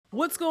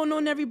What's going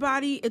on,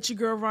 everybody? It's your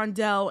girl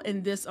Rondell,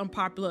 and this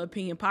Unpopular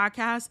Opinion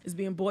podcast is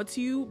being brought to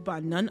you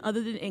by none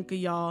other than Anchor,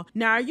 y'all.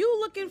 Now, are you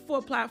looking for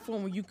a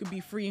platform where you can be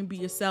free and be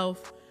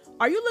yourself?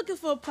 Are you looking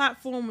for a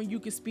platform where you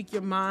can speak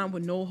your mind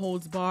with no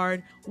holds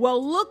barred?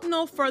 Well, look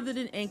no further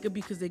than Anchor,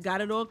 because they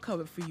got it all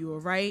covered for you,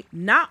 all right?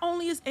 Not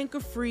only is Anchor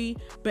free,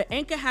 but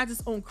Anchor has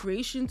its own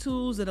creation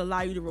tools that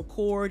allow you to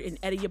record and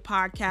edit your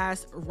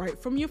podcast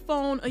right from your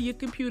phone or your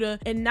computer.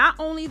 And not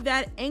only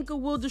that, Anchor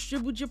will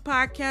distribute your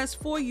podcast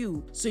for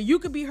you, so you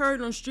can be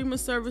heard on streaming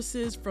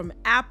services from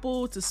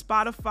Apple to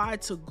Spotify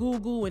to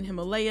Google and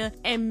Himalaya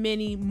and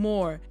many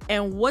more.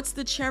 And what's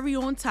the cherry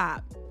on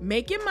top?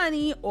 Making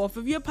money off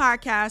of your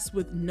podcast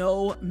with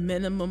no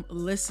minimum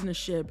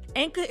listenership.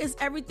 Anchor is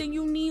everything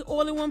you need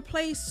all in one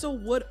place. So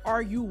what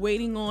are you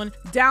waiting on?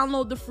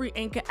 Download the free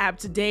Anchor app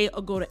today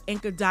or go to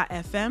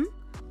anchor.fm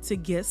to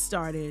get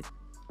started.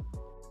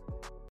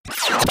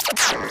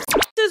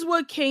 This is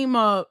what came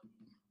up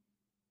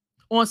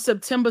on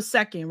September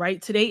 2nd, right?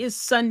 Today is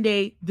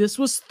Sunday. This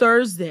was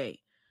Thursday,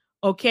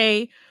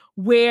 okay?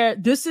 Where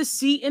this is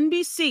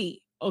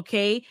CNBC,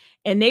 okay?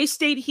 And they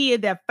state here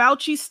that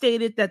Fauci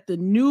stated that the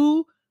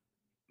new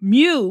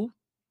Mu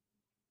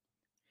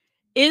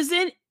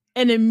isn't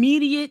an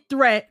immediate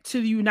threat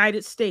to the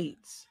United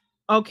States.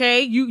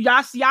 Okay,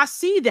 y'all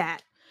see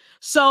that.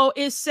 So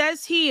it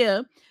says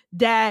here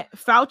that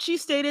Fauci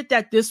stated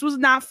that this was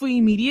not for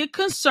immediate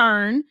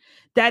concern,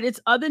 that its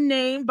other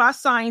name by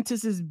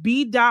scientists is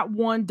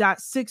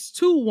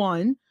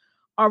B.1.621.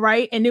 All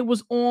right, and it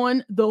was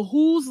on the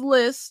WHO's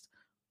list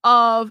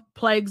of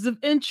plagues of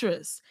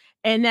interest.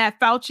 And that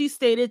Fauci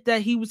stated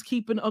that he was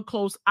keeping a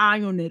close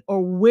eye on it,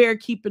 or we're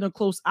keeping a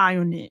close eye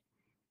on it.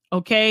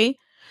 Okay.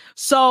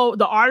 So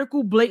the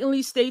article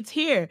blatantly states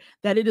here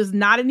that it is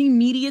not an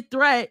immediate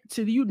threat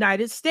to the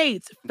United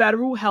States,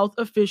 federal health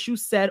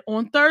officials said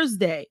on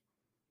Thursday.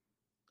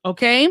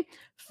 Okay.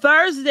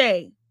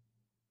 Thursday.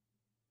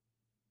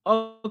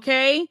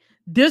 Okay.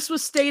 This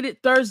was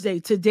stated Thursday.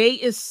 Today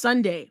is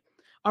Sunday.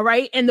 All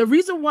right. And the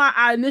reason why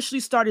I initially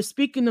started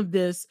speaking of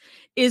this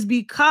is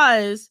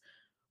because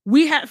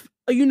we have,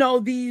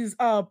 these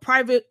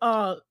private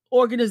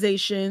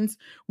organizations.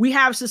 We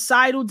have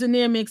Societal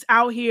Dynamics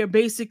out here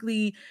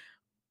basically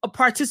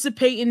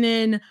participating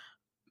in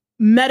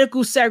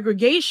medical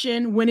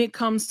segregation when it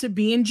comes to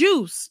being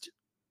juiced.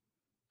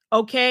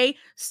 Okay?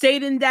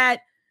 Stating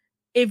that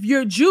if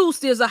you're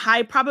juiced, there's a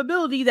high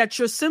probability that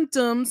your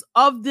symptoms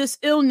of this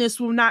illness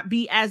will not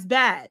be as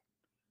bad.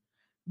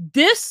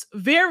 This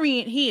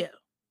variant here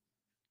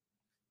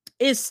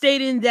is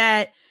stating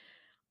that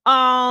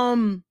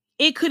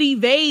it could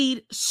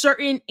evade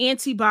certain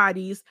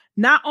antibodies,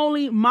 not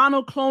only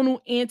monoclonal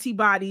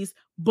antibodies,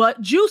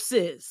 but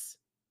juices.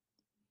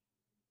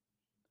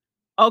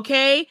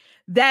 Okay?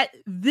 That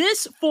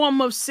this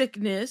form of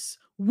sickness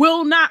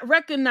will not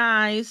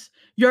recognize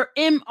your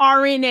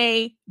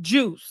mRNA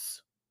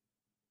juice.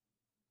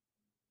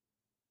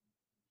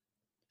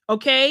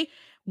 Okay?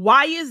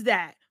 Why is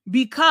that?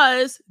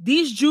 Because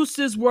these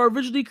juices were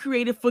originally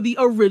created for the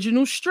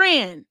original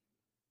strand.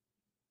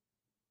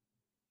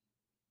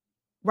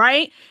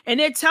 Right? And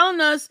they're telling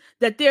us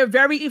that they're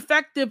very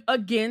effective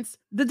against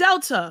the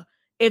Delta.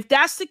 If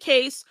that's the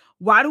case,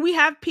 why do we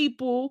have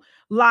people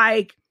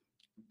like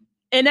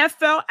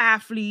NFL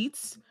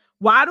athletes?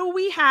 Why do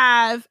we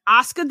have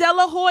Oscar De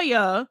La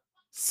Hoya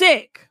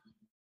sick?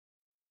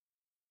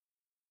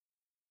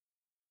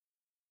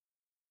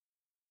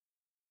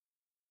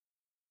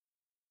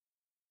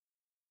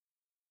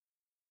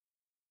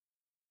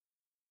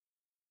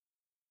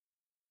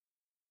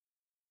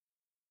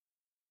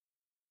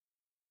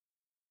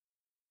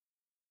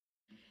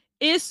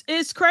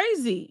 It's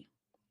crazy.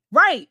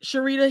 Right,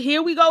 Sharita,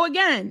 here we go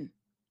again.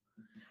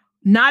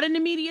 Not an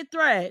immediate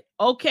threat.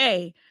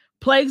 Okay.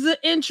 Plagues of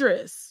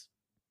interest.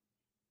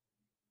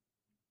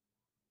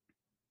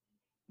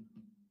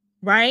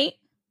 Right?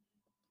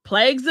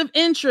 Plagues of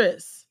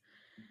interest.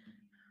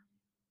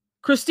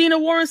 Christina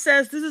Warren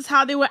says this is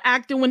how they were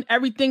acting when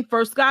everything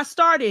first got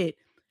started.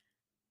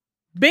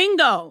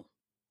 Bingo.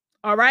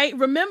 All right.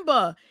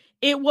 Remember,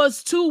 it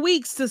was 2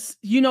 weeks to,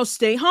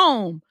 stay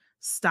home,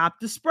 stop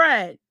the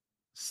spread,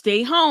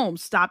 stay home,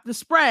 stop the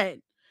spread.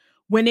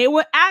 When they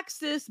were asked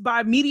this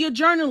by media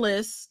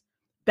journalists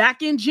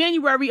back in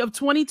January of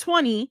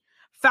 2020,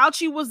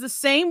 Fauci was the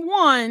same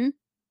one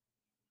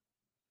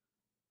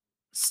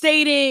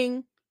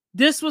stating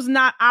this was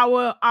not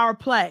our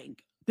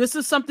plague. This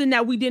is something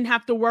that we didn't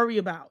have to worry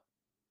about.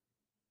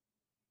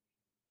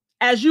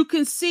 As you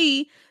can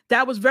see,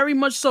 that was very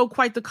much so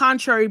quite the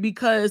contrary,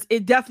 because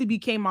it definitely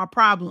became our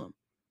problem.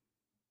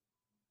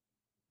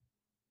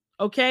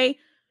 Okay?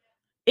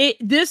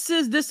 This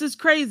is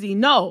crazy.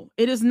 No,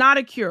 it is not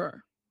a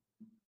cure.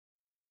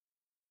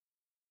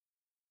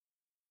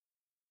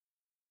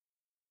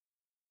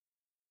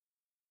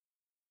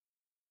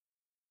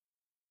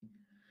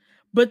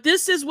 But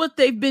this is what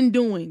they've been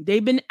doing.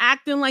 They've been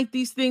acting like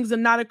these things are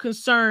not a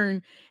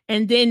concern,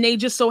 and then they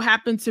just so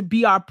happen to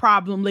be our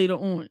problem later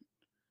on.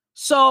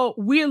 So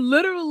we're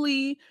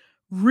literally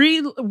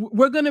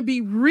we're going to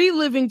be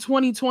reliving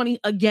 2020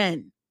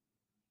 again.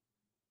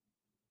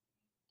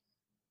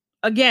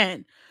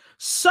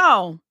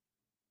 So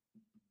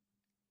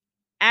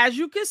as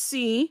you can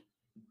see,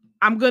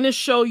 I'm going to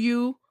show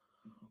you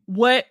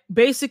what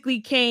basically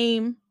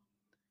came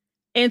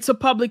into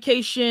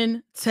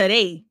publication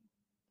today.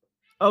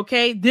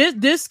 Okay,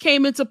 this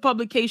came into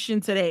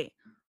publication today.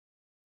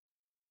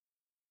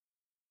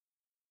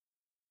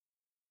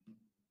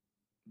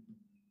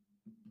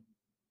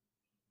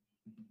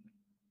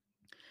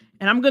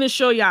 And I'm going to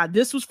show y'all.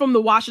 This was from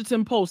the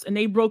Washington Post, and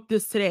they broke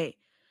this today.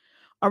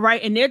 All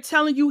right, and they're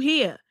telling you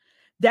here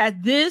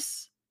that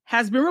this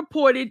has been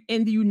reported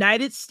in the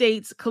United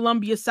States,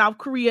 Colombia, South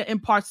Korea,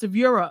 and parts of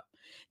Europe.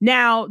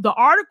 Now, the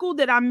article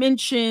that I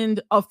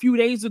mentioned a few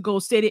days ago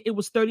stated it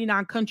was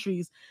 39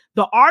 countries.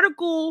 The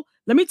article,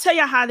 let me tell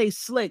you how they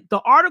slick. The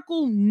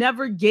article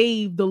never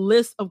gave the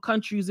list of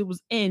countries it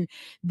was in.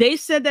 They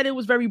said that it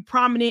was very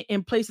prominent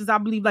in places, I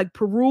believe, like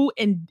Peru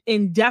and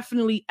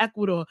definitely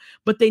Ecuador,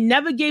 but they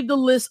never gave the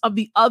list of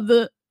the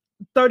other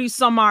 30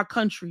 some odd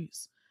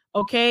countries.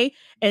 Okay.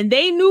 And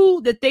they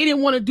knew that they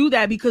didn't want to do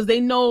that because they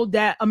know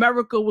that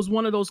America was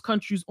one of those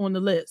countries on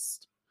the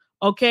list.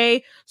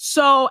 Okay.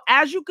 So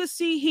as you can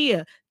see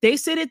here, they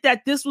said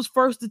that this was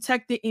first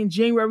detected in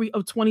January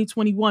of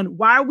 2021.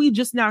 Why are we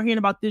just now hearing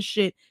about this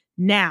shit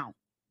now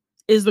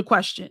is the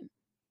question.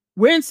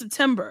 We're in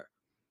September.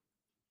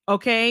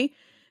 Okay.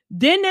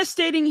 Then they're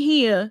stating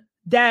here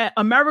that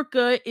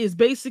America is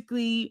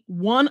basically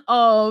one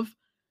of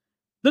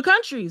the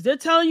countries. They're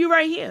telling you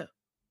right here.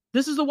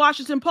 This is the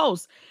Washington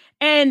Post.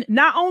 And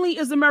not only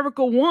is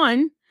America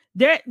one,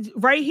 there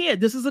right here,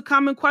 this is a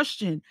common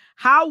question.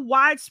 How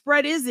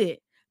widespread is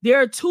it? There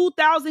are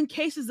 2,000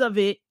 cases of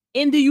it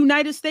in the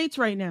United States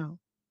right now.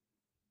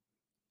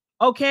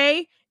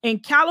 Okay? In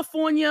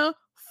California,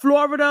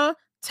 Florida,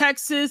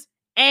 Texas,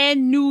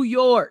 and New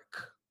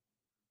York.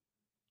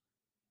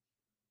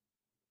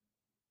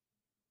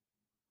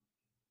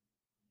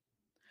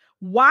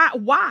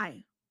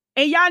 Why?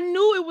 And y'all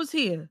knew it was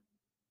here.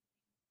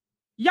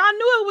 Y'all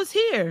knew it was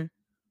here.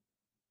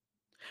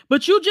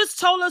 But you just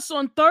told us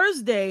on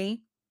Thursday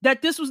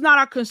that this was not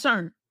our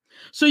concern.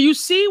 So you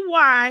see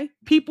why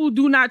people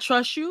do not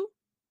trust you?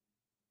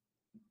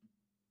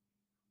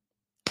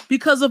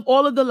 Because of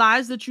all of the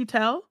lies that you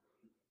tell?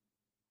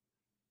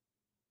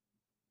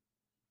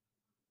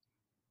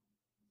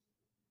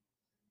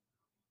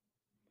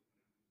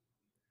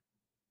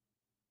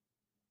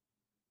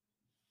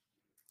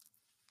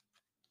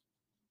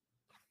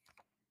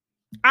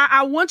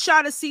 I want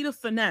y'all to see the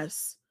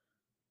finesse.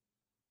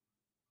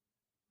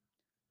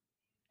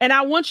 And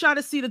I want y'all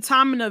to see the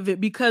timing of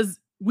it because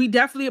we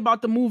definitely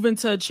about to move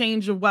into a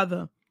change of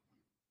weather.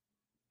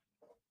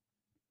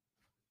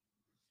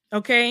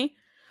 Okay?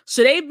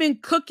 So they've been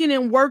cooking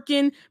and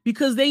working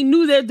because they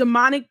knew their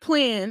demonic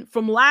plan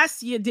from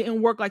last year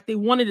didn't work like they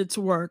wanted it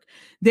to work.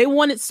 They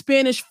wanted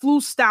Spanish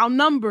flu style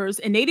numbers,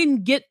 and they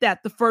didn't get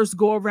that the first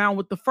go around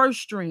with the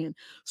first strand.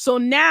 So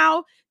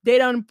now they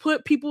done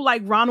put people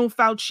like Ronald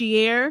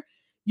Fauci,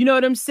 you know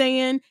what I'm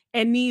saying?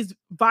 And these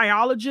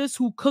biologists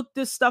who cook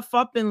this stuff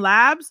up in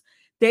labs,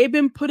 they've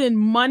been putting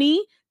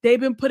money, they've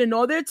been putting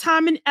all their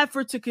time and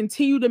effort to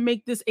continue to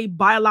make this a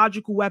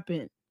biological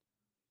weapon.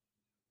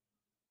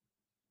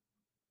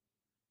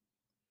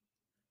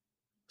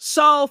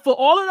 So for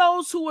all of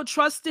those who are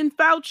trusting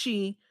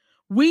Fauci,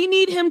 we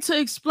need him to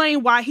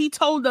explain why he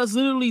told us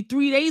literally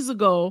 3 days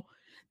ago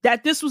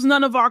that this was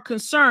none of our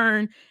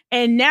concern.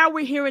 And now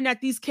we're hearing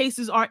that these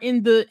cases are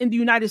in the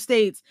United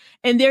States,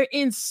 and they're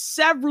in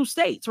several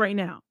states right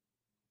now.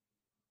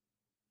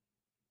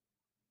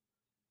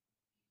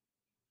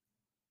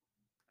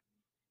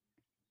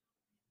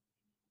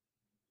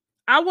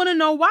 I want to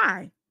know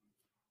why.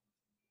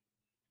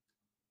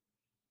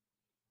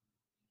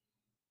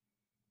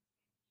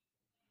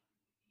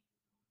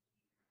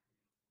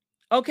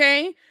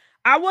 Okay.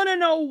 I want to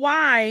know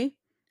why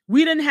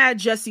we didn't have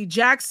Jesse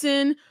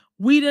Jackson.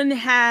 We didn't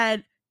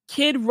had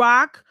Kid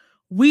Rock.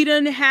 We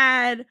didn't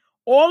had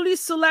all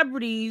these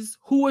celebrities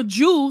who were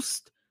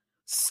juiced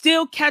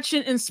still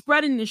catching and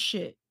spreading this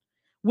shit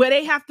where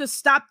they have to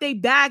stop their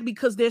bag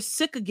because they're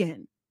sick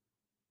again.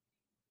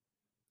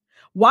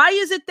 Why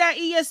is it that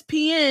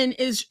ESPN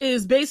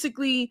is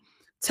basically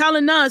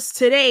telling us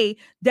today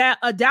that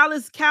a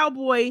Dallas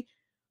Cowboy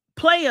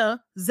player,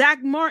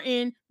 Zach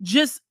Martin,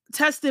 just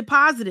tested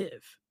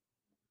positive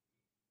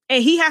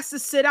and he has to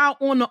sit out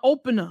on the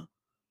opener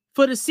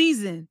for the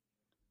season?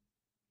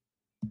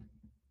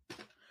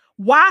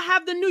 Why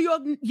have the New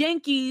York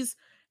Yankees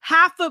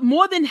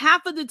more than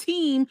half of the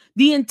team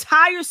the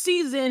entire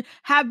season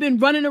have been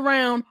running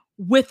around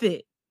with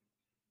it?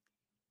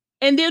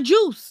 And they're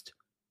juiced.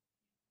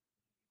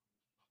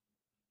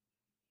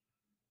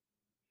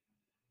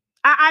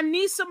 I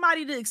need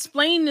somebody to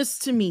explain this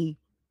to me.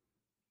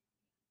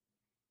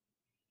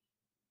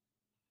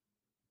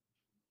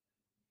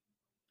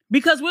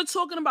 Because we're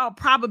talking about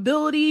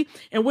probability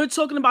and we're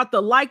talking about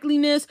the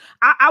likeliness.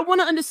 I want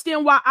to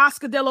understand why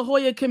Oscar De La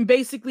Hoya can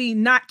basically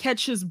not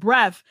catch his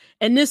breath.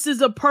 And this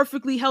is a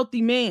perfectly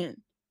healthy man.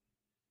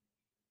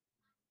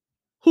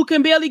 who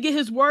can barely get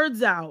his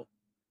words out,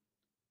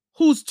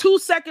 who's 2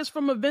 seconds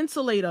from a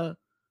ventilator.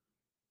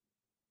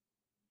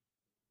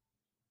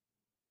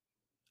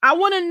 I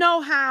want to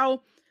know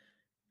how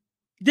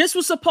this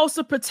was supposed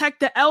to protect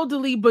the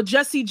elderly, but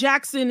Jesse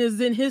Jackson is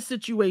in his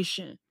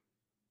situation.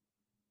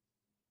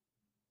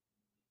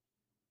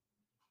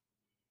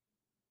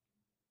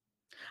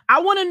 I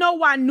want to know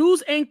why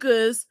news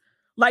anchors,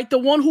 like the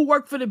one who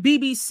worked for the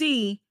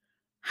BBC,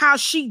 how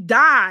she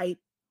died,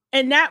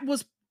 and that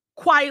was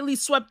quietly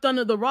swept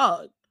under the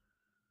rug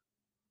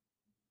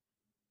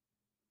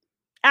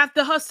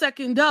after her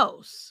second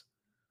dose.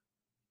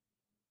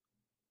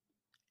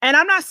 And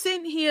I'm not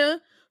sitting here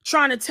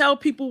trying to tell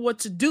people what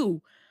to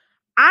do.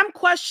 I'm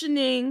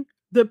questioning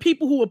the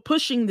people who are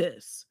pushing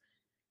this.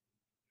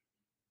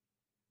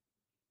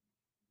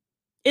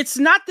 It's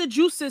not the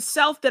juice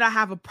itself that I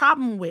have a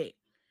problem with.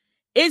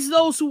 It's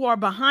those who are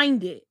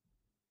behind it.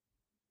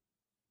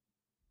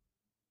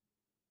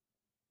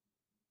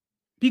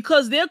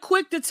 Because they're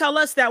quick to tell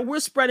us that we're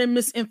spreading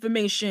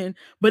misinformation,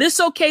 but it's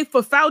okay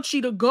for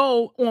Fauci to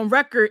go on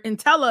record and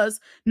tell us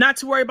not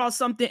to worry about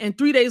something, and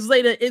 3 days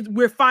later,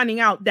 we're finding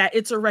out that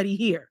it's already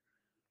here.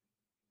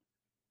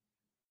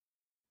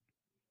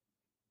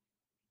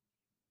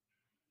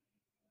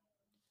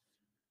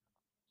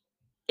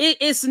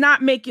 It's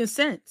not making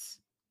sense.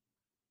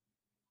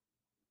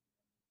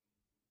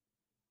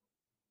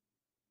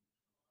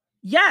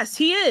 Yes,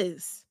 he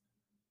is.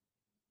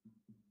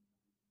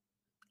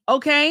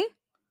 Okay?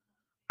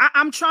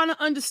 I'm trying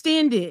to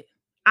understand it.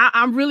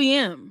 I really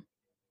am.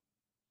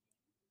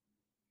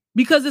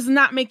 Because it's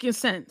not making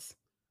sense.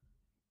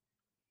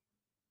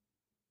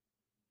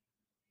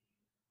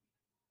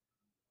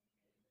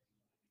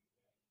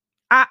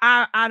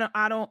 I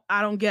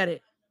don't get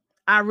it.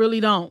 I really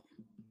don't.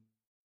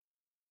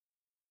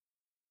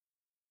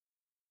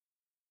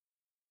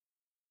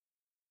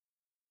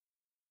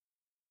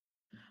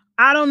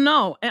 I don't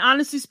know. And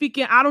honestly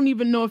speaking, I don't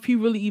even know if he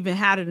really even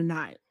had it or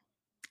not.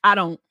 I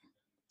don't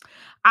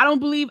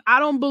believe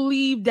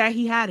that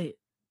he had it.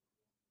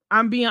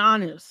 I'm being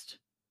honest.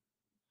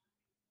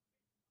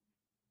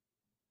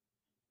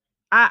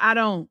 I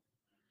don't.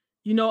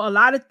 You know, a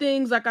lot of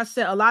things, like I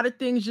said, a lot of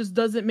things just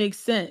doesn't make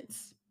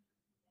sense.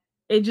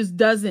 It just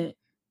doesn't.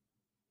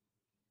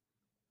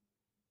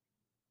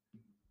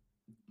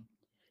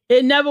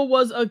 It never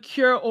was a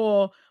cure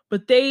all,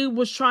 but they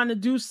was trying to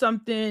do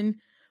something.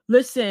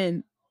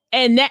 Listen,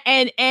 y'all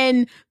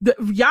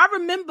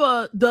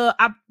remember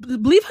I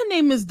believe her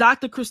name is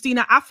Dr.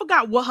 Christina. I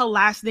forgot what her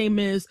last name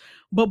is,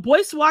 but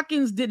Boyce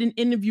Watkins did an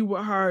interview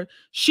with her.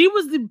 She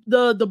was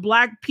the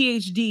black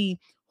PhD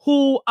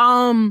who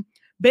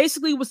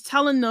basically was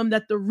telling them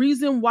that the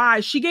reason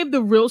why she gave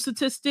the real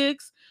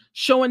statistics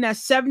showing that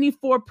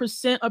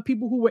 74% of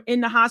people who were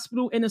in the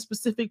hospital in a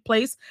specific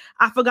place,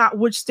 I forgot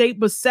which state,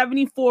 but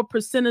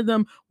 74% of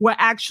them were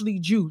actually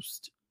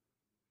juiced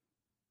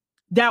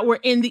that were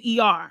in the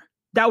ER,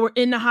 that were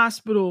in the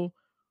hospital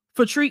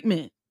for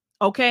treatment.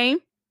 Okay.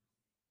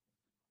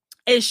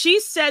 And she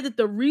said that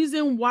the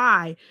reason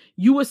why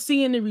you were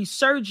seeing the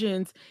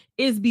resurgence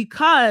is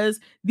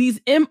because these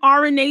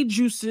mRNA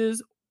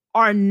juices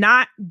are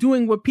not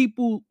doing what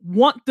people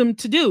want them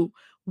to do,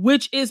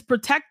 which is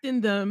protecting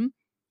them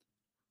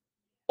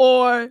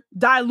or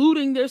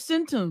diluting their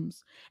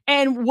symptoms.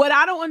 And what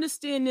I don't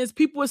understand is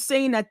people are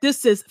saying that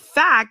this is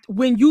fact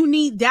when you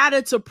need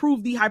data to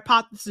prove the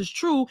hypothesis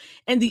true.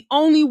 And the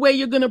only way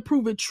you're going to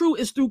prove it true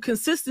is through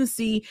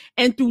consistency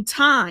and through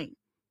time.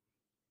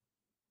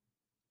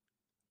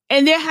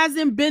 And there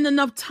hasn't been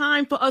enough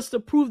time for us to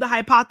prove the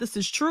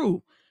hypothesis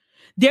true.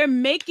 They're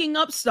making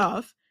up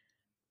stuff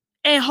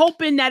and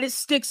hoping that it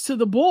sticks to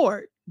the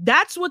board.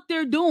 That's what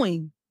they're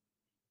doing.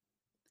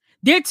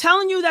 They're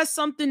telling you that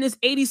something is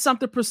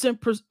 80-something percent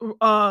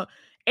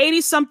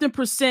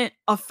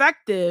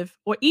effective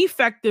or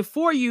effective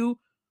for you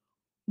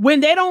when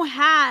they don't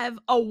have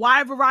a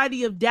wide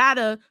variety of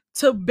data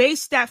to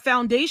base that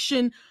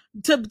foundation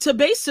to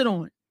base it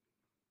on.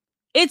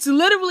 It's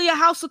literally a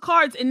house of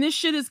cards, and this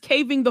shit is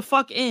caving the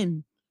fuck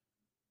in.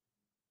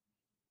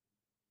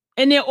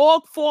 And they're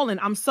all falling.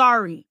 I'm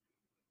sorry.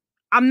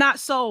 I'm not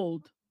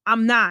sold.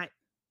 I'm not.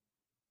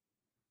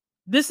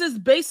 This is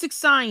basic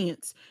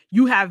science.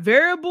 You have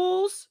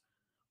variables,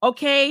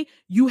 okay?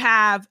 You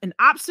have an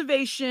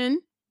observation,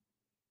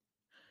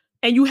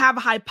 and you have a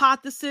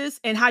hypothesis,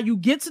 and how you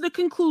get to the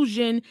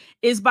conclusion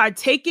is by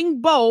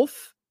taking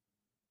both,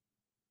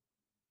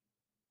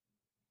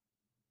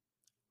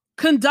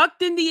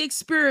 conducting the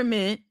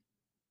experiment,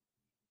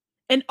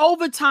 and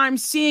over time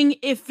seeing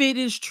if it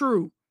is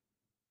true.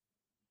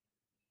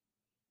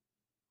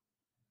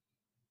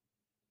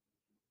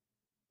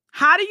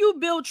 How do you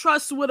build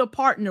trust with a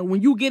partner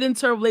when you get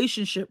into a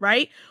relationship,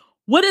 right?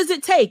 What does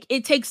it take?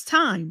 It takes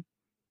time.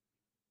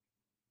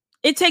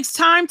 It takes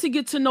time to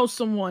get to know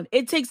someone.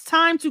 It takes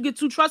time to get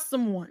to trust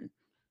someone.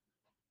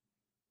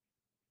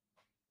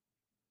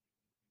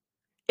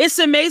 It's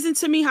amazing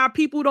to me how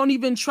people don't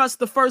even trust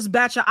the first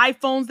batch of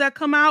iPhones that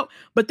come out,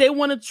 but they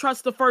want to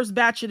trust the first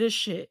batch of this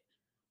shit.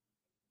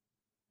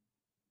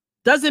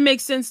 Doesn't make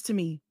sense to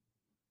me.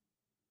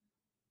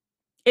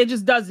 It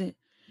just doesn't.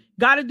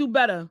 Got to do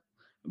better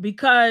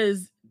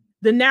because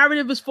the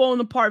narrative is falling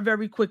apart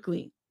very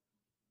quickly.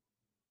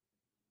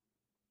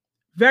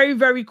 Very,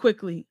 very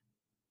quickly.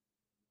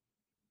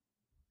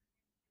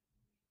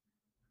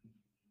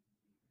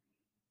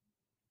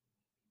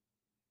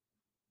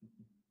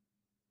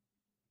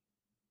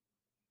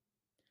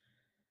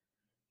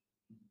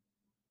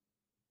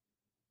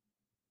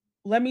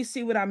 Let me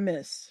see what I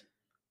missed.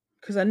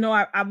 Because I know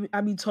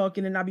I be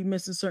talking and I be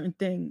missing certain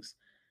things.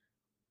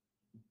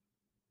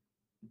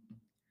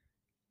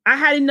 I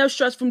had enough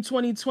stress from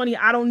 2020.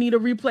 I don't need a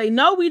replay.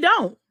 No, we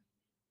don't.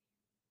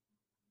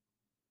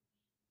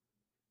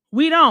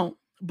 We don't.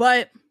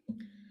 But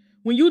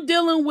when you're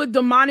dealing with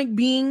demonic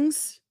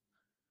beings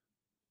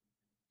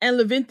and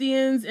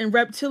Levanthians and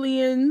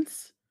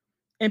reptilians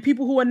and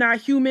people who are not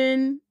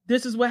human,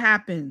 this is what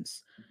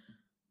happens.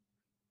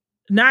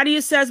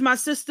 Nadia says, my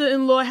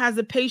sister-in-law has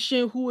a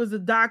patient who is a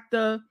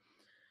doctor.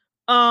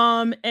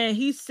 And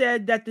he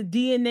said that the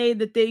DNA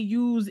that they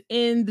use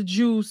in the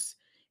juice,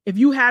 if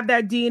you have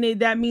that DNA,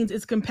 that means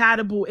it's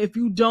compatible. If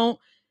you don't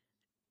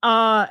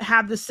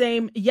have the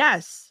same,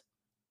 yes,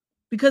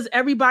 because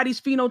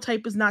everybody's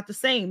phenotype is not the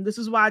same. This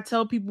is why I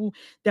tell people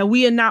that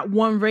we are not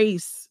one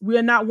race. We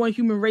are not one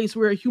human race.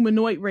 We're a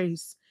humanoid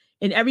race.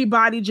 And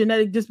everybody's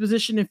genetic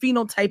disposition and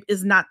phenotype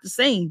is not the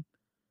same.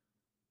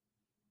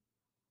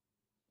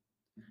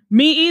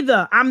 Me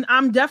either.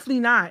 I'm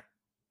definitely not.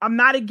 I'm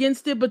not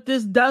against it, but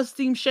this does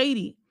seem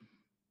shady.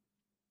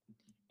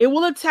 It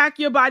will attack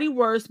your body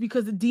worse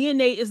because the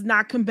DNA is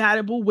not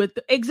compatible with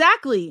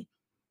exactly.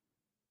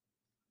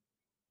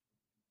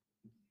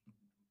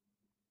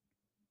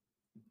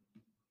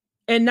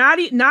 And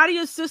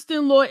Nadia's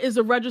sister-in-law is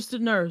a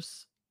registered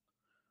nurse.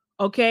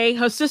 Okay,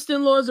 her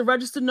sister-in-law is a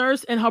registered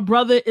nurse, and her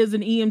brother is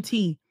an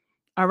EMT.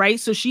 All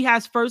right, so she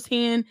has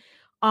firsthand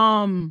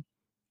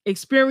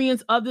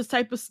experience of this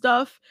type of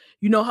stuff.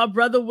 You know, her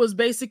brother was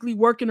basically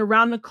working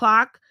around the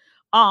clock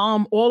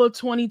all of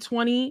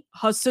 2020.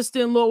 Her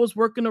sister-in-law was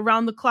working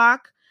around the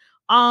clock.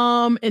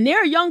 And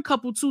they're a young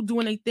couple too,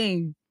 doing a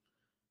thing.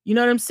 You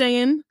know what I'm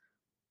saying?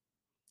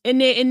 In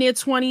their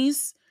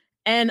 20s.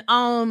 And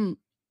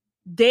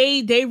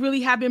they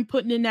really have been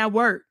putting in that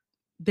work.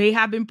 They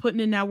have been putting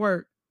in that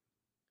work.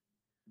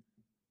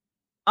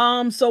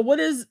 So what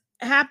is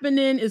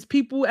happening is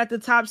people at the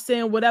top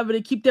saying whatever to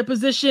keep their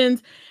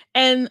positions,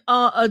 and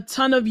a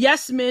ton of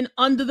yes men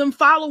under them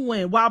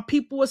following while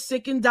people are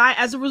sick and die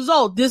as a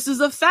result. This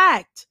is a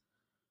fact.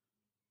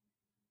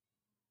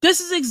 This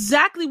is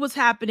exactly what's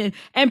happening,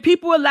 and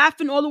people are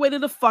laughing all the way to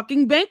the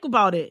fucking bank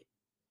about it.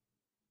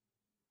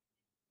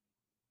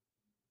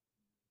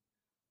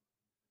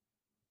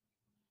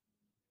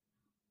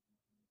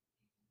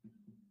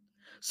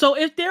 So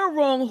if they're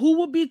wrong, who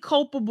will be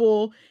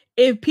culpable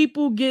if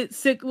people get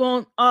sick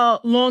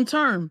long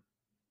term?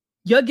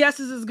 Your guess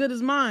is as good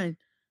as mine.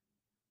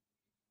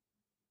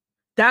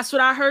 That's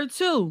what I heard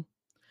too.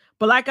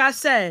 But like I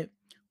said,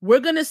 we're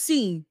going to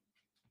see.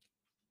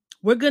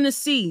 We're going to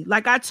see.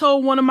 Like I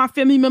told one of my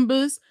family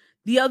members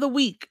the other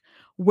week,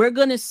 we're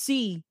going to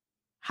see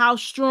how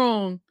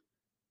strong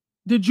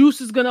the juice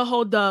is going to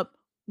hold up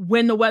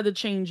when the weather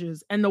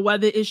changes, and the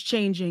weather is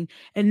changing.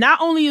 And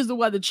not only is the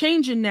weather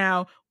changing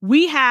now,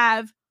 we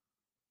have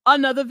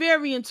another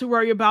variant to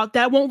worry about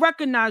that won't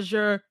recognize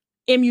your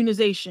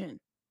immunization.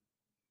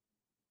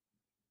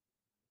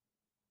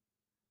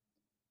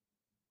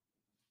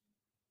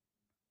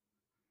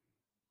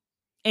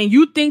 And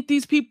you think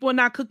these people are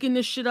not cooking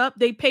this shit up?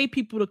 They pay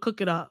people to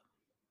cook it up.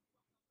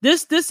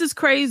 This is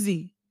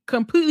crazy.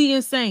 Completely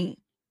insane.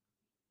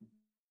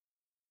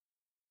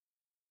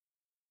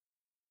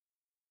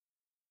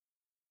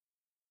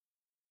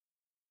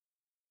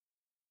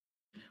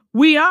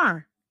 We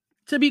are.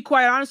 To be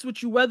quite honest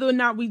with you, whether or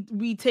not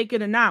we take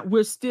it or not,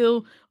 we're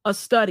still a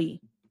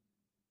study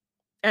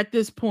at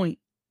this point.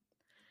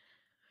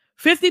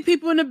 50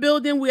 people in the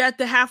building. We're at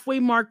the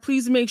halfway mark.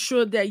 Please make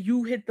sure that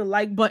you hit the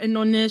like button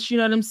on this. You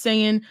know what I'm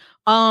saying?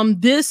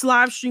 This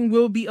live stream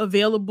will be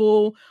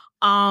available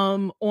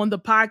on the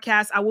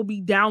podcast. I will be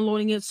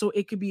downloading it so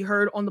it could be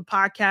heard on the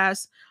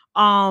podcast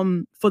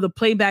for the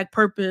playback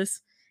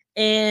purpose.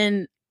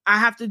 And I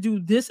have to do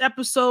this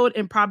episode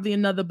and probably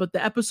another, but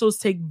the episodes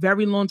take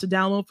very long to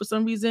download for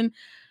some reason.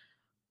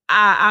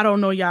 I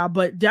don't know, y'all,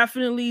 but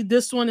definitely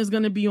this one is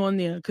going to be on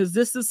there because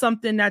this is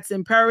something that's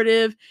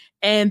imperative,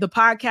 and the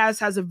podcast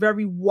has a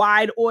very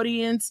wide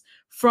audience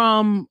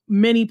from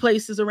many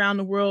places around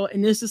the world,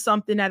 and this is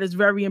something that is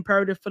very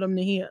imperative for them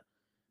to hear.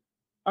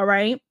 All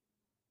right.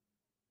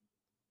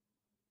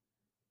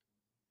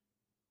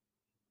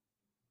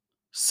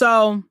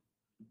 So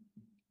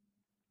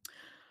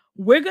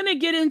we're going to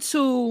get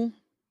into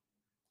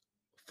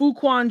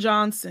Fuquan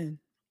Johnson,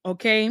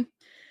 okay?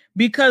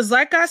 Because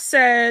like I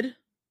said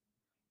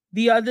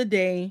the other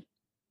day,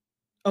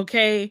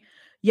 okay,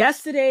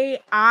 yesterday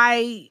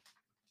I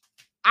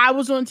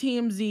was on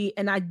TMZ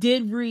and I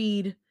did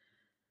read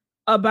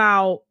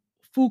about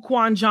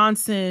Fuquan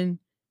Johnson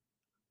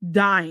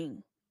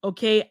dying.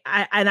 Okay.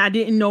 I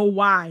didn't know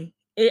why.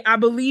 I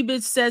believe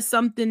it says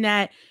something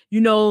that,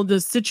 you know, the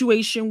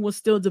situation was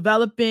still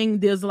developing.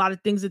 There's a lot of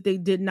things that they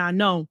did not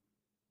know.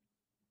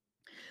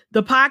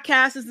 The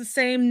podcast is the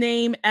same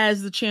name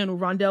as the channel,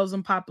 Rondell's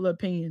Unpopular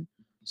Opinion.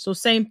 So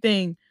same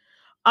thing.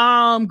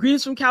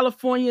 Greens from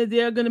California,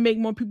 they're gonna make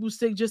more people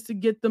sick just to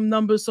get them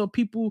numbers. So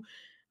people,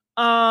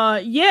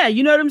 yeah,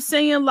 you know what I'm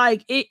saying?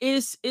 Like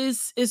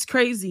it's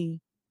crazy.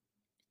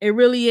 It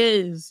really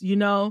is, you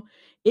know.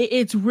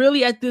 It's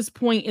really at this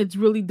point, it's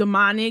really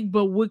demonic.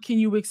 But what can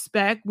you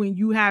expect when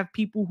you have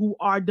people who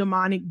are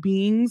demonic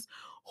beings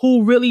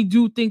who really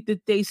do think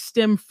that they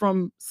stem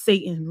from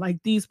Satan?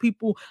 Like these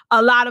people,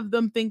 a lot of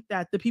them think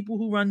that the people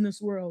who run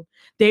this world,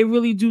 they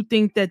really do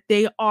think that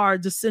they are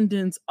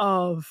descendants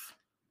of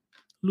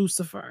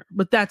Lucifer.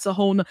 But that's a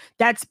whole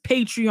that's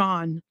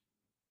Patreon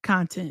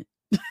content.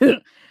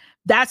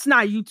 That's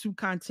not YouTube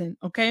content.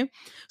 Okay.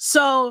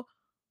 So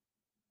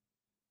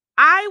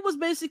I was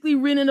basically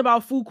reading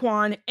about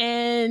Fuquan,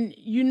 and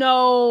you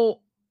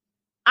know,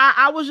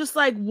 I was just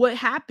like, what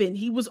happened?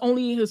 He was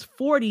only in his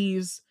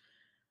 40s.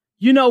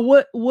 You know,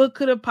 what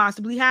could have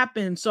possibly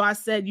happened? So I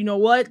said, you know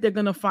what? They're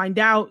gonna find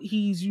out.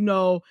 He's, you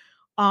know,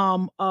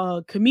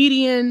 a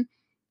comedian.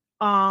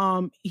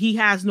 He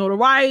has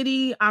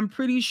notoriety. I'm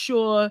pretty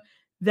sure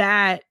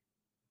that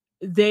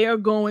they are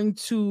going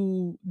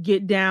to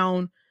get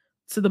down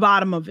to the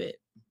bottom of it.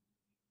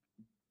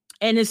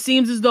 And it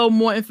seems as though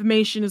more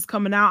information is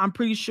coming out. I'm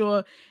pretty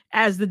sure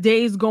as the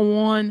days go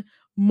on,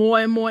 more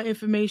and more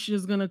information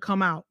is going to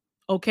come out.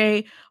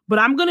 Okay. But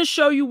I'm going to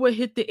show you what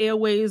hit the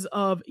airways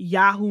of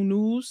Yahoo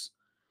News.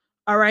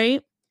 All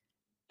right.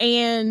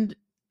 And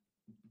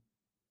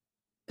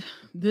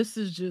this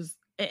is just,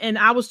 and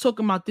I was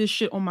talking about this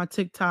shit on my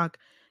TikTok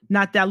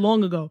not that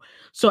long ago.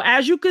 So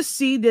as you can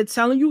see, they're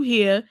telling you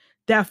here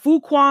that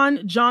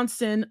Fuquan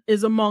Johnson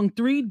is among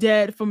 3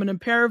 dead from an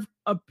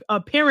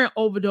apparent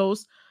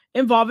overdose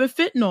involving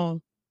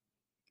fentanyl.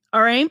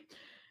 All right.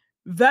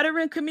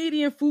 Veteran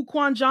comedian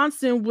Fuquan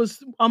Johnson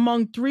was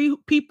among 3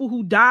 people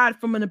who died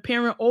from an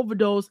apparent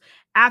overdose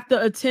after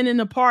attending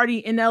a party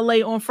in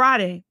LA on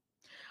Friday.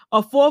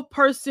 A 4th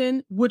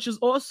person, which is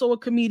also a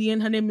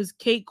comedian, her name is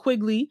Kate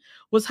Quigley,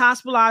 was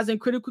hospitalized in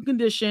critical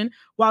condition,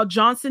 while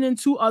Johnson and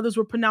 2 others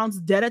were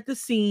pronounced dead at the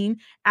scene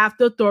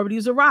after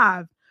authorities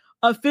arrived.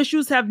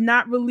 Officials have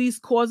not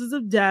released causes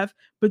of death,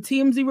 but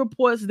TMZ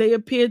reports they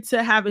appeared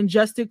to have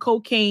ingested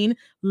cocaine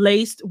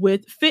laced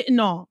with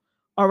fentanyl.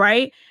 All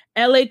right.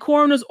 LA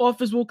coroner's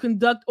office will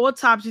conduct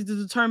autopsies to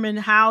determine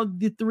how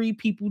the 3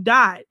 people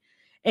died.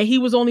 And he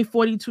was only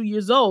 42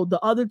 years old. The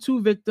other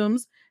 2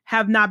 victims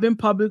have not been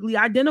publicly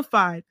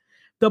identified.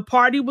 The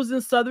party was in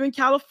Southern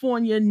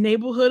California,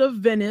 neighborhood of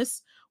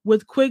Venice,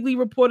 with Quigley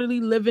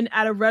reportedly living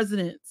at a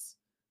residence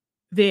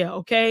there.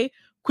 Okay.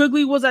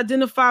 Quigley was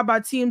identified by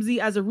TMZ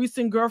as a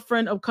recent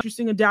girlfriend of country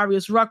singer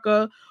Darius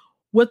Rucker,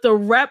 with a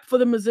rep for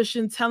the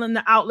musician telling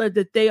the outlet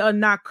that they are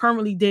not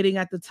currently dating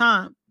at the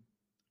time.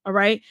 All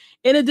right.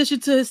 In addition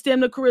to his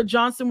stand-up career,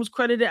 Johnson was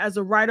credited as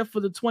a writer for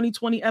the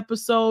 2020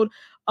 episode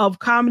of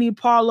Comedy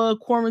Parlor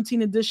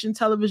Quarantine Edition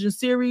television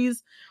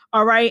series.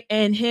 All right.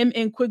 And him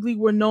and Quigley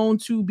were known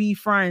to be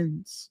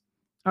friends.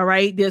 All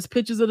right. There's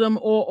pictures of them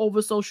all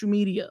over social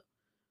media.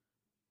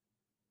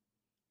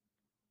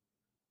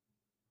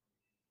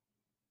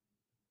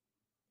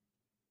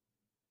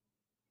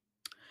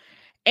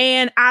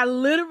 And I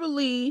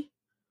literally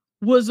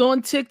was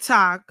on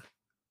TikTok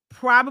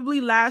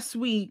probably last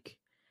week,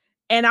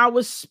 and I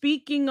was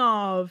speaking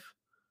of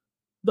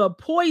the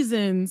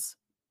poisons.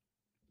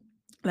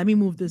 Let me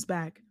move this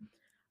back.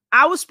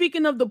 I was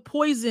speaking of the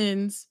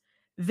poisons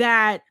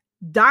that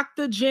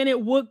Dr.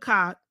 Janet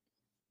Woodcock,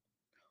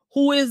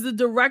 who is the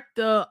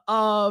director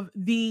of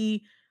the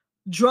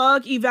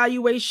Drug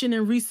Evaluation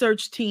and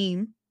Research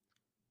Team,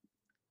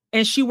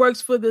 and she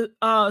works for the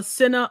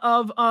Center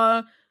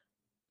of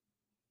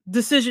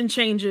Decision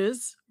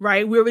Changes,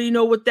 right? We already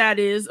know what that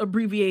is,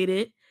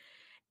 abbreviated,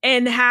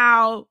 and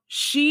how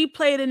she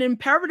played an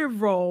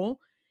imperative role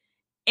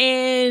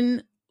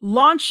in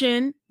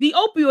launching the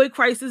opioid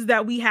crisis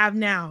that we have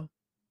now.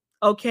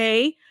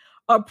 Okay.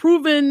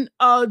 Approving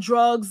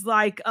drugs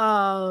like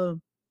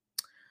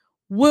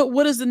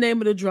what is the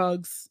name of the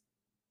drugs?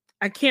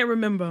 I can't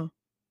remember.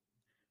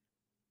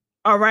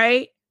 All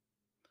right.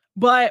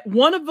 But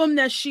one of them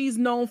that she's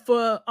known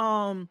for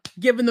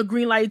giving the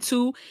green light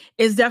to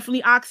is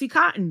definitely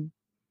Oxycontin.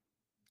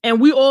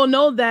 And we all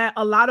know that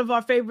a lot of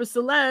our favorite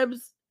celebs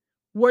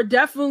were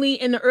definitely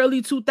in the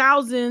early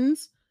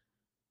 2000s,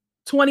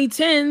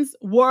 2010s,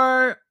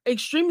 were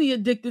extremely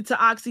addicted to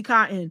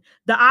Oxycontin.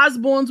 The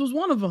Osbournes was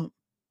one of them.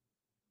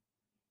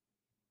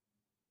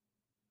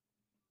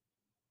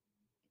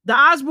 The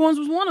Osbournes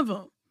was one of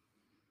them.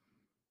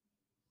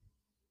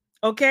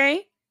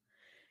 Okay.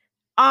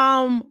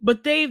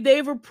 But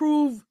they've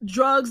approved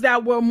drugs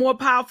that were more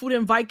powerful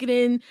than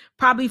Vicodin,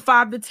 probably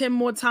 5 to 10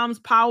 more times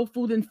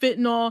powerful than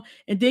fentanyl.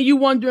 And then you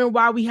wondering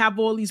why we have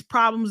all these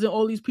problems and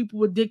all these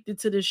people addicted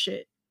to this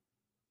shit.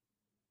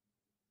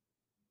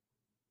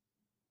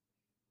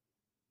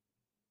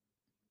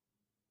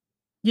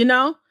 you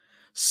know?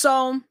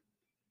 So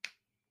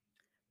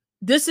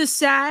this is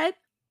sad,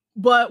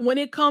 but when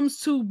it comes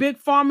to big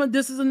pharma,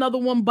 this is another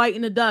one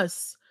biting the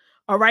dust.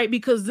 All right,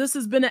 because this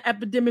has been an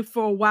epidemic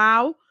for a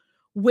while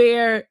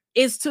where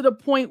it's to the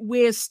point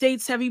where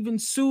states have even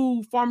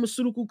sued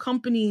pharmaceutical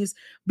companies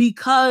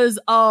because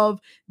of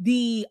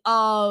the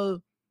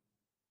uptick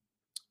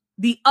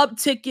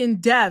in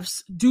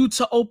deaths due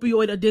to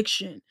opioid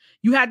addiction.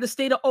 You had the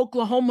state of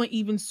Oklahoma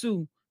even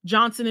sue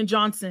Johnson and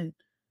Johnson,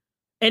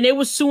 and they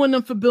were suing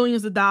them for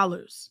billions of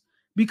dollars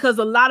because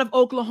a lot of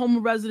Oklahoma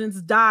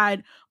residents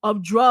died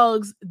of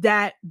drugs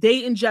that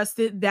they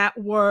ingested that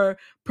were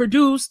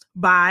produced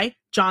by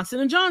Johnson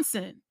and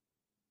Johnson.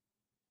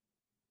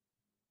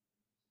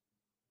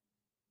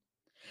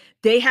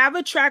 They have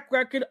a track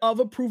record of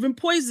approving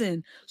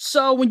poison.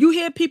 So when you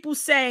hear people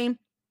saying,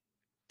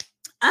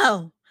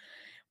 "Oh,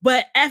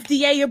 but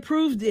FDA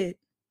approved it,"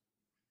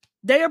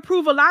 they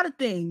approve a lot of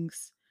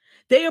things.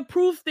 They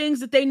approve things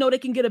that they know they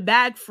can get a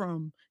bag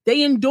from.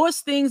 They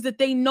endorse things that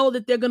they know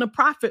that they're going to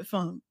profit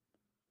from.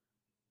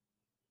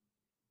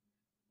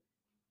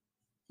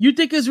 You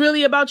think it's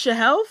really about your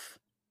health?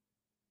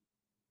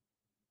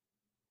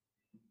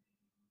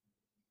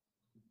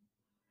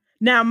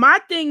 Now, my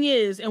thing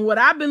is, and what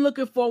I've been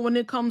looking for when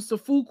it comes to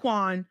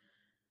Fuquan,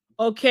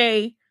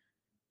 okay,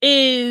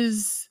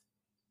 is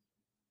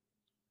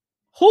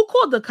who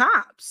called the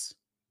cops?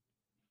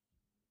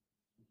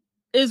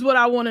 Is what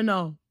I want to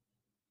know.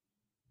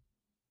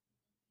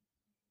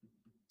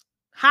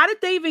 How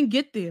did they even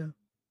get there?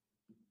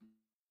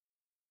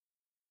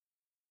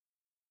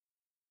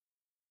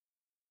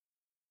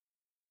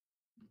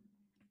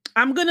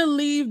 I'm gonna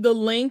leave the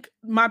link.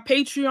 My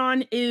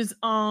Patreon is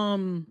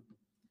hold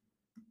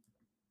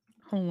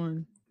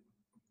on.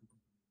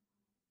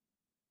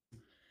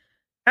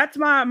 That's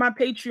my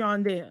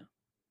Patreon there.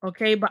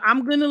 Okay, but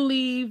I'm gonna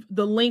leave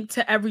the link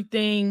to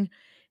everything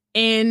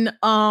in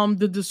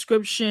the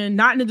description,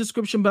 not in the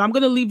description, but I'm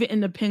gonna leave it in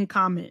the pinned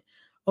comment.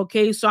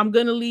 Okay, so I'm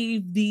gonna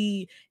leave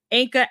the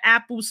Anchor,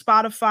 Apple,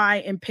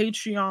 Spotify, and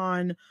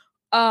Patreon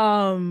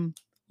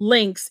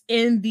links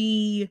in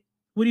the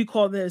what do you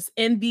call this?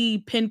 In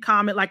the pinned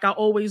comment, like I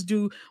always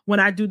do when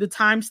I do the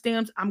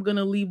timestamps. I'm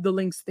gonna leave the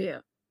links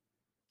there.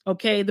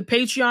 Okay, the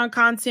Patreon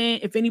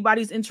content, if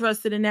anybody's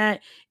interested in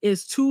that,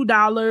 is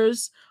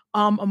 $2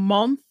 a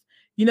month.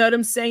 You know what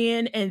I'm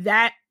saying? And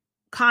that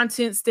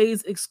content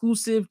stays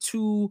exclusive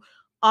to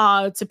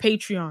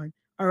Patreon.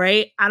 All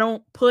right. I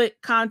don't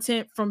put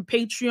content from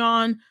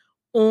Patreon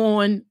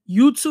on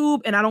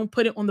YouTube and I don't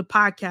put it on the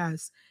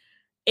podcast.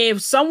 If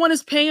someone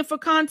is paying for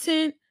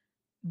content,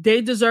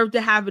 they deserve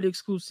to have it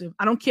exclusive.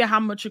 I don't care how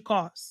much it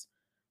costs,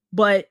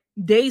 but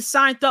they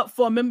signed up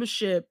for a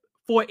membership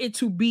for it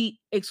to be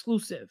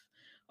exclusive.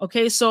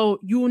 Okay, so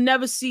you will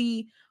never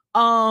see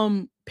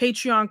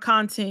Patreon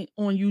content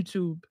on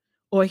YouTube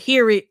or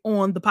hear it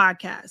on the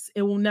podcast.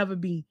 It will never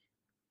be.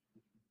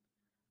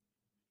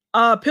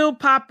 Pill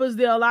poppers,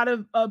 there are a lot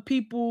of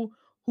people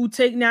who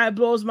take now, it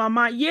blows my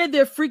mind. Yeah,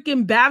 they're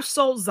freaking bath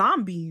salt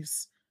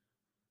zombies.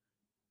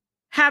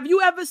 Have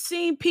you ever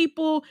seen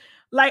people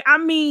like, I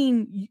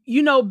mean,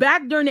 you know,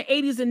 back during the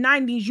 80s and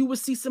 90s, you would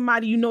see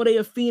somebody, you know, they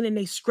are fiending and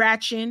they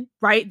scratching,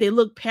 right? They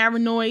look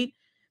paranoid.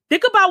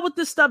 Think about what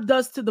this stuff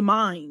does to the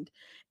mind.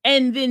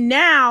 And then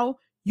now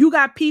you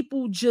got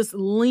people just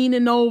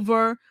leaning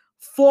over,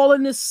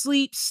 falling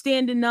asleep,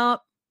 standing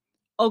up.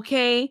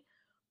 Okay.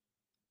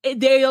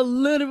 They are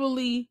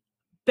literally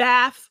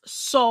bath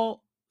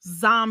salt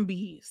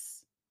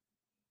zombies.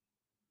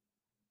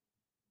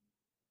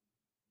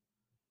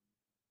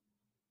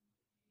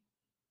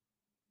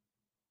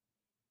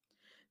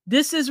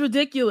 This is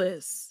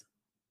ridiculous.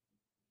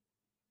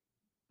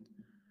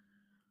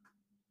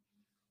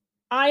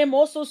 I am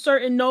also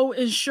certain no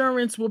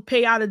insurance will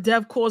pay out a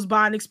death caused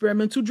by an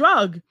experimental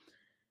drug.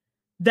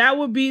 That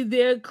would be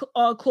their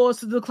clause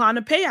to decline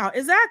a payout.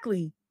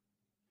 Exactly.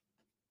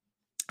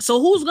 So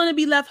who's going to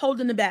be left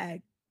holding the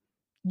bag?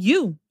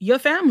 You, your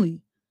family.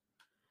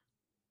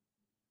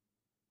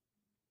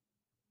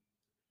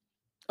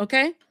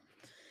 Okay?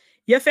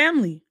 Your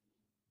family.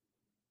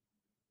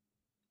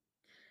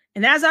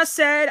 And as I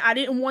said, I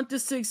didn't want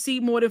this to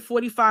exceed more than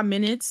 45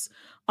 minutes.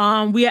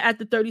 We are at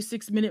the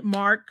 36-minute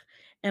mark.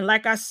 And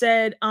like I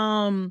said,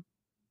 I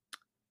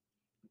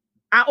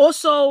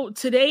also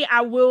today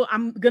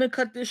I'm gonna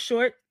cut this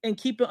short and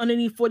keep it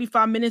underneath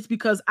 45 minutes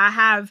because I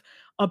have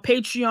a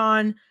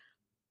Patreon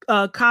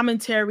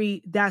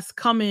commentary that's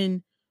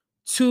coming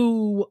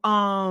to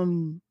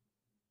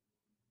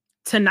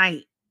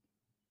tonight.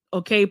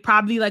 Okay,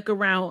 probably like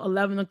around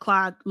 11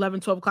 o'clock,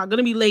 11, 12 o'clock.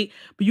 Gonna be late,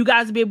 but you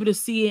guys will be able to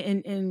see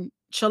it and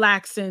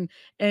chillax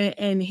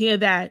and hear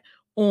that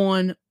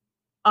on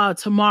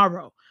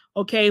tomorrow.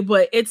 Okay,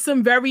 but it's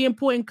some very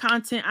important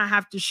content I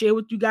have to share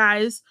with you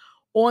guys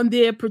on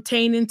there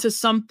pertaining to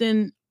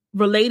something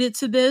related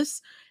to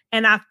this.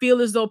 And I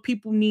feel as though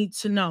people need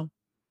to know.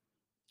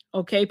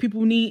 Okay,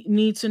 people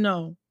need to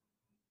know.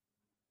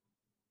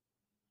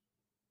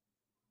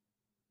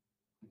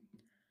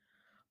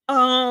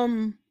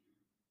 Um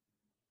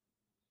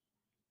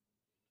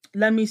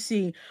Let me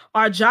see.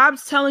 Are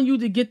jobs telling you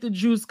to get the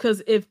juice?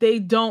 Because if they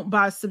don't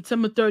by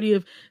September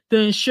 30th, the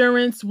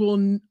insurance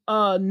will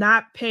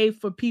not pay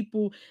for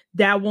people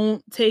that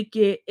won't take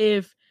it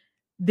if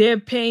they're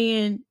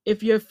paying,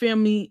 if your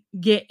family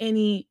get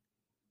any.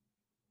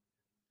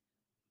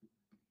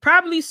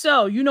 Probably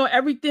so. You know,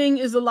 everything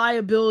is a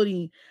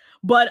liability.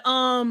 But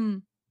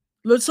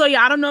Latoya,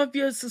 I don't know if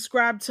you're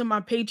subscribed to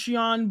my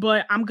Patreon,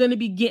 but I'm gonna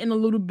be getting a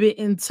little bit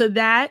into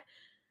that.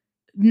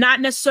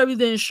 Not necessarily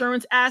the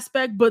insurance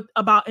aspect, but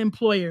about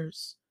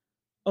employers.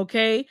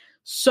 Okay.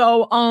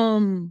 So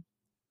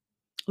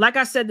like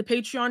I said, the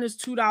Patreon is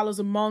 $2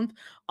 a month.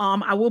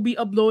 I will be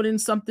uploading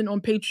something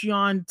on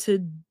Patreon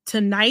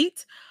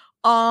tonight.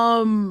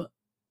 I'm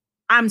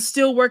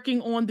still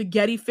working on the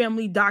Getty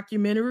family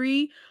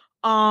documentary.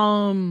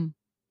 I'm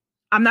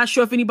not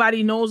sure if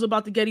anybody knows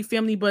about the Getty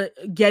family, but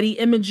Getty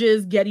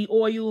Images, Getty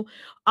Oil,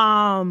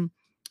 and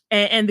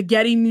the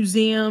Getty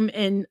Museum,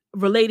 and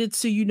related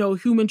to, you know,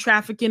 human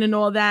trafficking and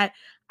all that.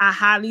 I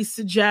highly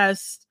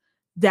suggest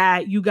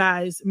that you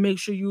guys make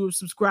sure you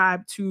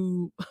subscribe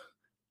to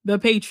the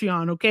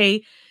Patreon,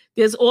 okay?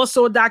 There's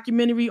also a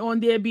documentary on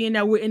there, being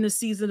that we're in the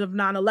season of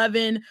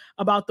 9/11,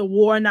 about the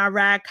war in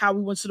Iraq, how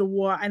we went to the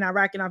war in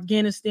Iraq and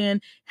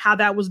Afghanistan, how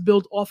that was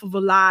built off of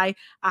a lie.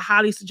 I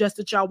highly suggest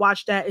that y'all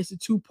watch that. It's a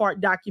 2-part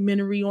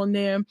documentary on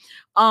there,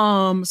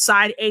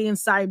 side A and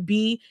side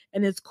B,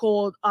 and it's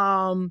called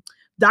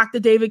Dr.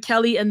 David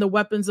Kelly and the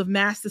Weapons of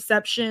Mass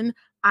Deception.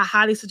 I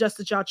highly suggest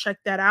that y'all check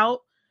that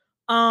out.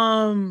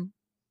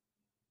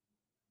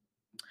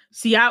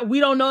 See, we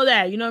don't know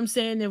that, you know what I'm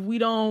saying? If we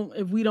don't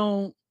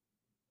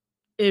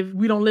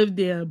live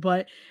there.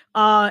 But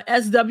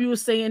SW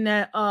was saying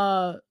that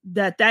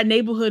that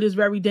neighborhood is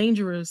very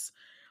dangerous.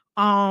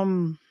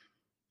 I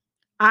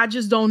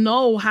just don't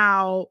know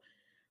how.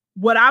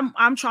 What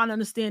I'm trying to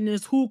understand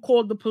is who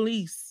called the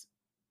police.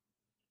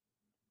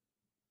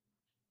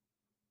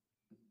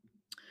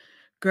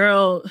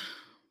 Girl,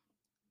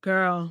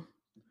 I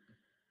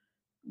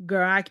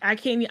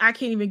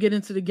can't even get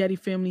into the Getty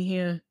family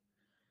here.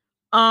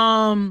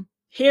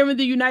 Here in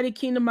the United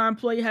Kingdom, my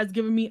employer has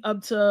given me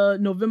up to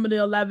November the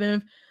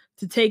 11th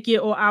to take it,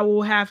 or I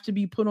will have to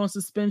be put on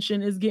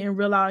suspension. It's getting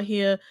real out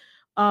here.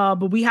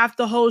 But we have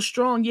to hold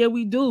strong. Yeah,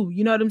 we do.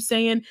 You know what I'm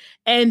saying?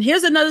 And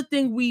here's another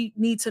thing we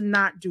need to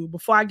not do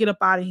before I get up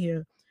out of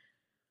here.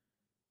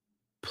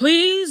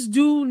 Please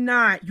do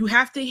not. You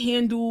have to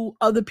handle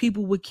other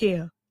people with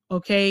care.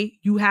 Okay?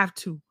 You have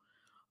to.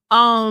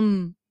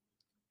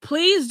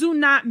 Please do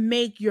not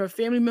make your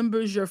family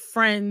members, your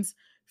friends,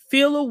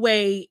 feel a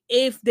way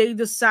if they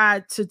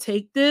decide to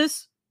take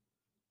this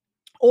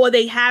or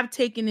they have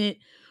taken it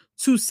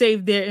to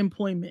save their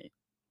employment.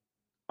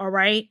 All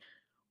right.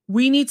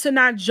 We need to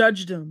not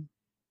judge them.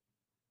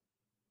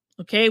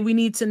 Okay. We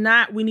need to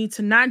not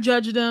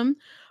judge them.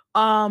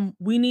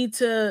 We need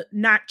to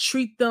not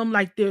treat them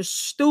like they're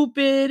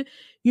stupid.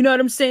 You know what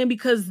I'm saying?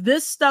 Because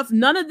this stuff,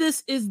 none of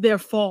this is their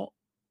fault.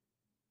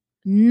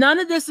 None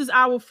of this is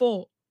our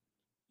fault.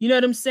 You know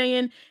what I'm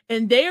saying?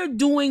 And they are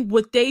doing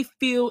what they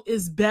feel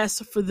is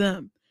best for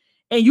them.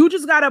 And you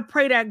just got to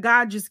pray that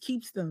God just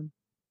keeps them.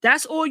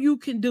 That's all you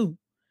can do.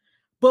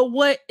 But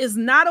what is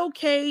not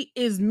okay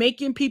is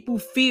making people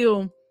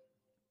feel.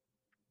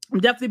 I'm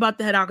definitely about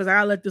to head out because I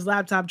got to let this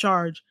laptop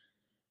charge.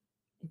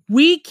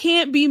 We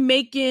can't be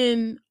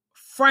making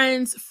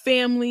friends,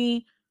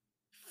 family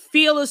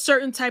feel a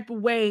certain type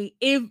of way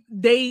if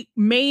their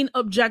main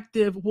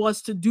objective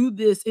was to do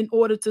this in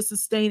order to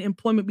sustain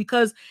employment,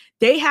 because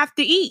they have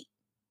to eat.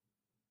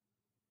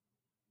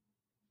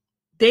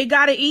 They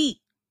got to eat.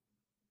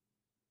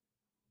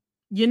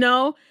 You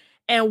know,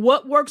 and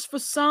what works for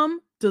some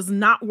does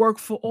not work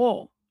for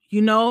all,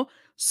 you know?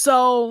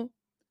 So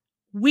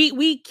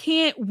we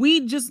can't,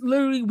 we just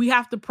literally, we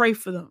have to pray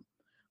for them.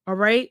 All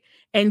right.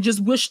 And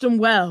just wish them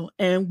well.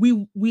 And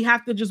we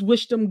have to just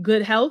wish them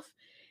good health,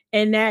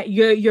 and that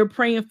you're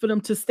praying for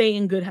them to stay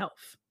in good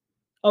health.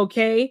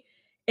 Okay.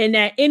 And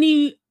that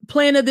any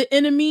plan of the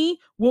enemy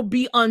will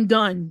be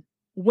undone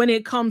when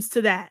it comes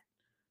to that.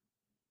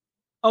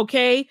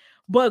 Okay.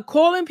 But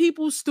calling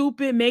people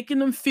stupid, making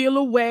them feel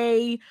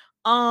away,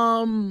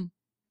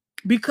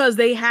 because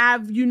they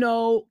have, you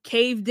know,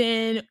 caved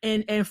in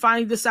and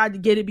finally decide to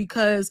get it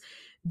because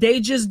they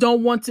just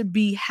don't want to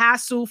be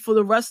hassled for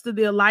the rest of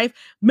their life.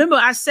 Remember,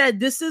 I said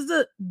this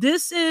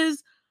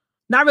is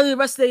not really the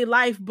rest of their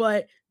life,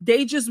 but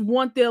they just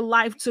want their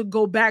life to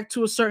go back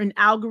to a certain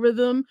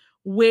algorithm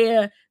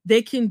where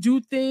they can do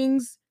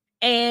things,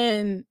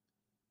 and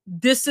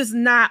this is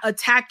not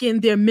attacking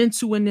their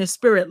mental and their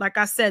spirit. Like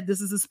I said,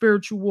 this is a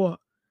spiritual war.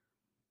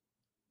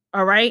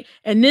 All right.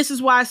 And this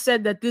is why I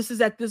said that this is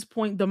at this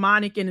point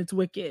demonic and it's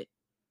wicked.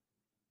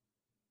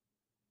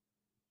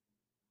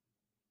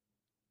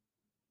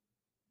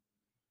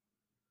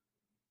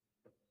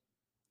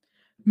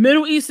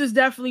 Middle East is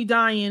definitely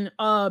dying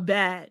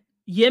bad.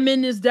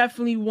 Yemen is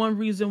definitely one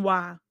reason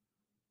why.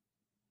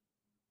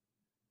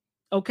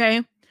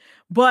 Okay.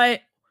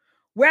 But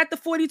we're at the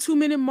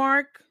 42-minute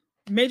mark.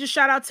 Major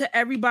shout out to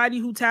everybody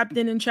who tapped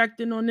in and checked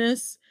in on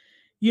this.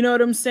 You know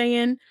what I'm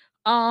saying?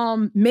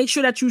 Make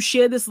sure that you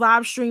share this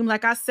live stream.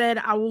 Like I said,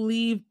 I will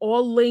leave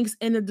all links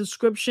in the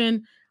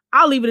description.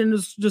 I'll leave it in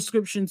the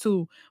description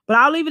too, but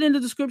I'll leave it in the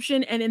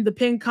description and in the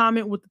pinned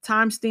comment with the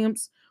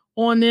timestamps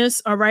on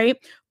this. All right.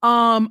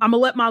 I'm gonna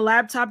let my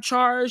laptop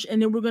charge,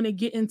 and then we're gonna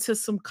get into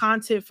some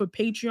content for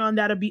Patreon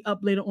that'll be up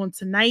later on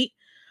tonight.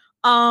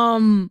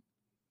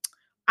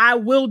 I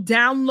will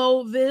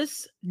download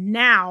this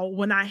now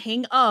when I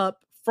hang up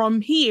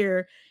from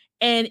here,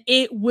 and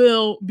it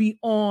will be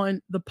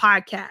on the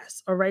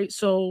podcast. All right.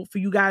 So for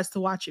you guys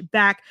to watch it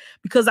back,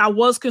 because I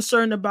was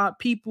concerned about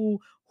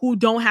people who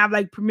don't have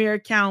like Premiere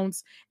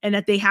accounts and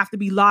that they have to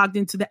be logged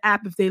into the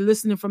app if they're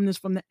listening from this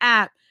from the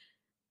app,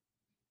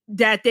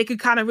 that they could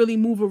kind of really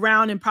move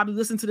around and probably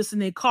listen to this in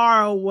their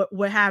car or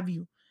what have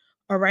you.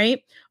 All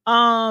right.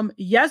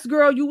 Yes,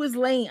 girl, you was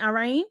late. All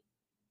right.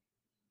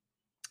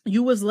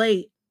 You was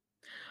late.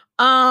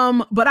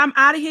 But I'm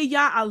out of here,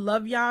 y'all. I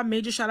love y'all.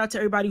 Major shout out to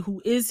everybody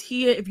who is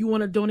here. If you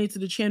want to donate to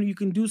the channel, you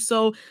can do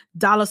so. $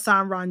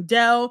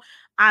 Rondell.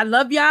 I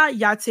love y'all.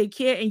 Y'all take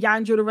care, and y'all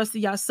enjoy the rest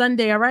of y'all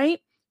Sunday. All right.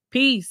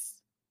 Peace.